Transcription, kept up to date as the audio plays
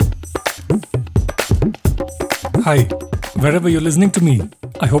Hi, wherever you're listening to me,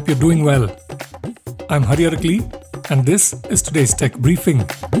 I hope you're doing well. I'm Hari Arakli, and this is today's Tech Briefing.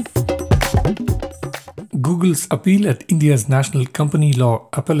 Google's appeal at India's National Company Law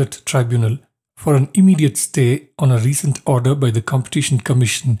Appellate Tribunal for an immediate stay on a recent order by the Competition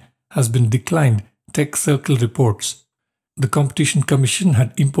Commission has been declined, Tech Circle reports. The Competition Commission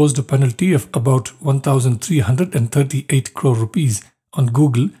had imposed a penalty of about 1,338 crore rupees on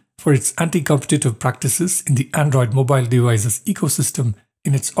Google for its anti-competitive practices in the Android mobile devices ecosystem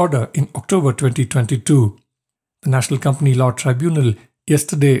in its order in October 2022. The National Company Law Tribunal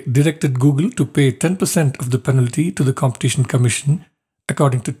yesterday directed Google to pay 10% of the penalty to the Competition Commission,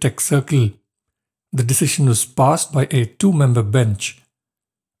 according to Tech Circle. The decision was passed by a two-member bench.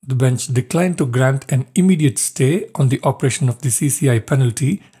 The bench declined to grant an immediate stay on the operation of the CCI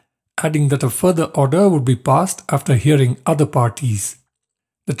penalty, adding that a further order would be passed after hearing other parties.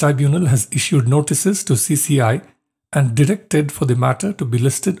 The tribunal has issued notices to CCI and directed for the matter to be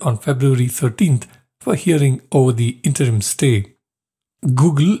listed on February 13th for hearing over the interim stay.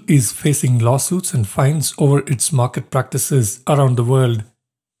 Google is facing lawsuits and fines over its market practices around the world.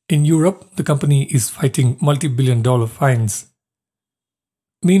 In Europe, the company is fighting multi-billion-dollar fines.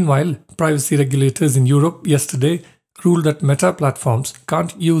 Meanwhile, privacy regulators in Europe yesterday ruled that Meta Platforms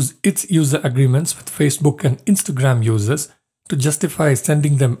can't use its user agreements with Facebook and Instagram users to justify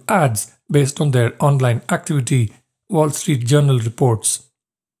sending them ads based on their online activity, Wall Street Journal reports.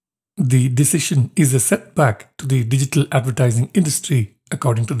 The decision is a setback to the digital advertising industry,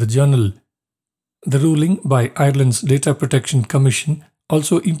 according to the journal. The ruling by Ireland's Data Protection Commission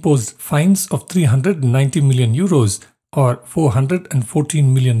also imposed fines of 390 million euros or $414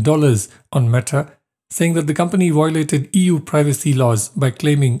 million on Meta, saying that the company violated EU privacy laws by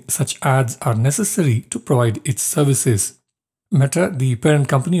claiming such ads are necessary to provide its services. Meta, the parent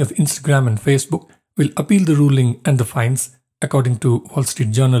company of Instagram and Facebook, will appeal the ruling and the fines, according to Wall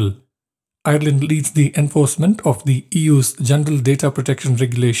Street Journal. Ireland leads the enforcement of the EU's General Data Protection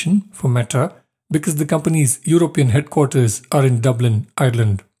Regulation for Meta because the company's European headquarters are in Dublin,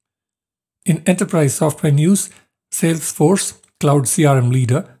 Ireland. In enterprise software news, Salesforce, cloud CRM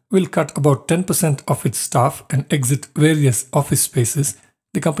leader, will cut about 10% of its staff and exit various office spaces,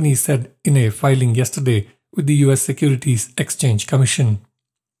 the company said in a filing yesterday with the US Securities Exchange Commission.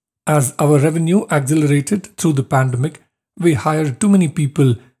 As our revenue accelerated through the pandemic, we hired too many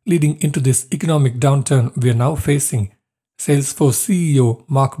people leading into this economic downturn we are now facing, Salesforce CEO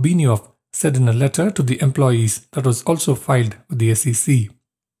Mark Benioff said in a letter to the employees that was also filed with the SEC.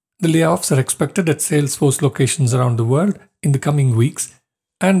 The layoffs are expected at Salesforce locations around the world in the coming weeks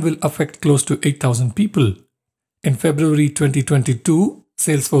and will affect close to 8,000 people. In February 2022,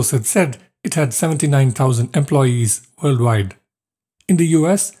 Salesforce had said it had 79,000 employees worldwide. In the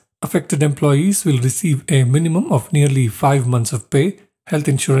US, affected employees will receive a minimum of nearly 5 months of pay, health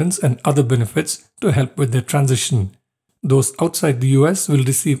insurance and other benefits to help with their transition. Those outside the US will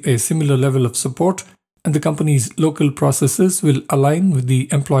receive a similar level of support, and the company's local processes will align with the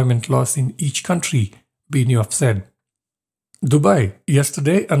employment laws in each country, Benioff said. Dubai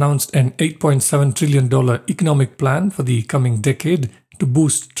yesterday announced an $8.7 trillion economic plan for the coming decade to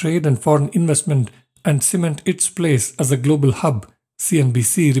boost trade and foreign investment and cement its place as a global hub,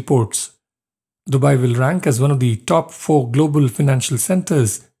 CNBC reports. Dubai will rank as one of the top 4 global financial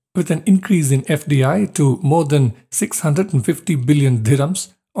centers, with an increase in FDI to more than 650 billion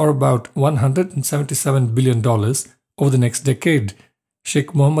dirhams, or about $177 billion, over the next decade,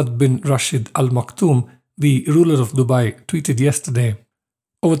 Sheikh Mohammed bin Rashid Al Maktoum, the ruler of Dubai, tweeted yesterday.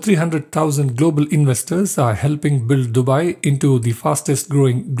 Over 300,000 global investors are helping build Dubai into the fastest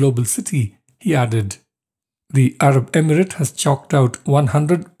growing global city, he added. The Arab Emirate has chalked out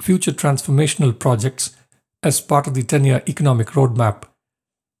 100 future transformational projects as part of the 10-year economic roadmap.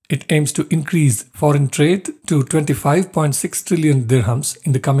 It aims to increase foreign trade to 25.6 trillion dirhams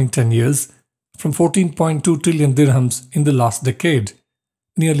in the coming 10 years, from 14.2 trillion dirhams in the last decade,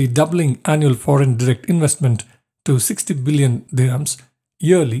 nearly doubling annual foreign direct investment to 60 billion dirhams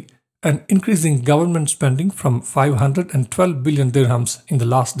yearly and increasing government spending from 512 billion dirhams in the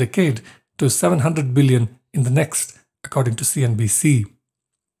last decade to 700 billion in the next, according to CNBC.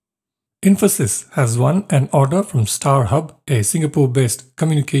 Infosys has won an order from StarHub, a Singapore-based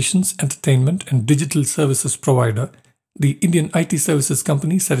communications, entertainment and digital services provider, the Indian IT services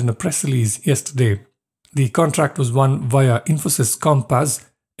company said in a press release yesterday. The contract was won via Infosys Compass,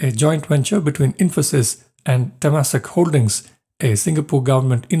 a joint venture between Infosys and Temasek Holdings, a Singapore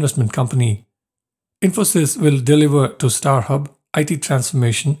government investment company. Infosys will deliver to StarHub IT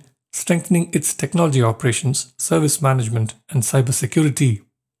transformation, strengthening its technology operations, service management, and cybersecurity.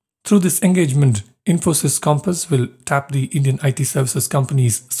 Through this engagement, Infosys Compass will tap the Indian IT services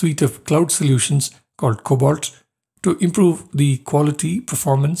company's suite of cloud solutions called Cobalt to improve the quality,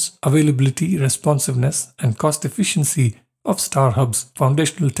 performance, availability, responsiveness, and cost efficiency of StarHub's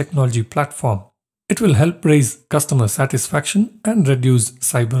foundational technology platform. It will help raise customer satisfaction and reduce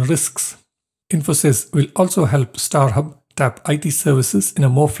cyber risks. Infosys will also help StarHub tap IT services in a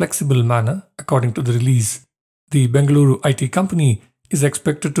more flexible manner, according to the release. The Bengaluru IT company is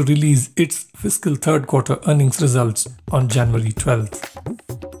expected to release its fiscal third quarter earnings results on January 12th.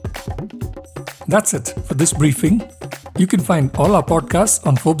 That's it for this briefing. You can find all our podcasts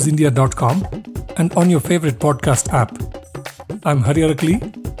on ForbesIndia.com and on your favorite podcast app. I'm Hari Arakali.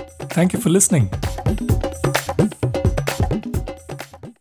 Thank you for listening.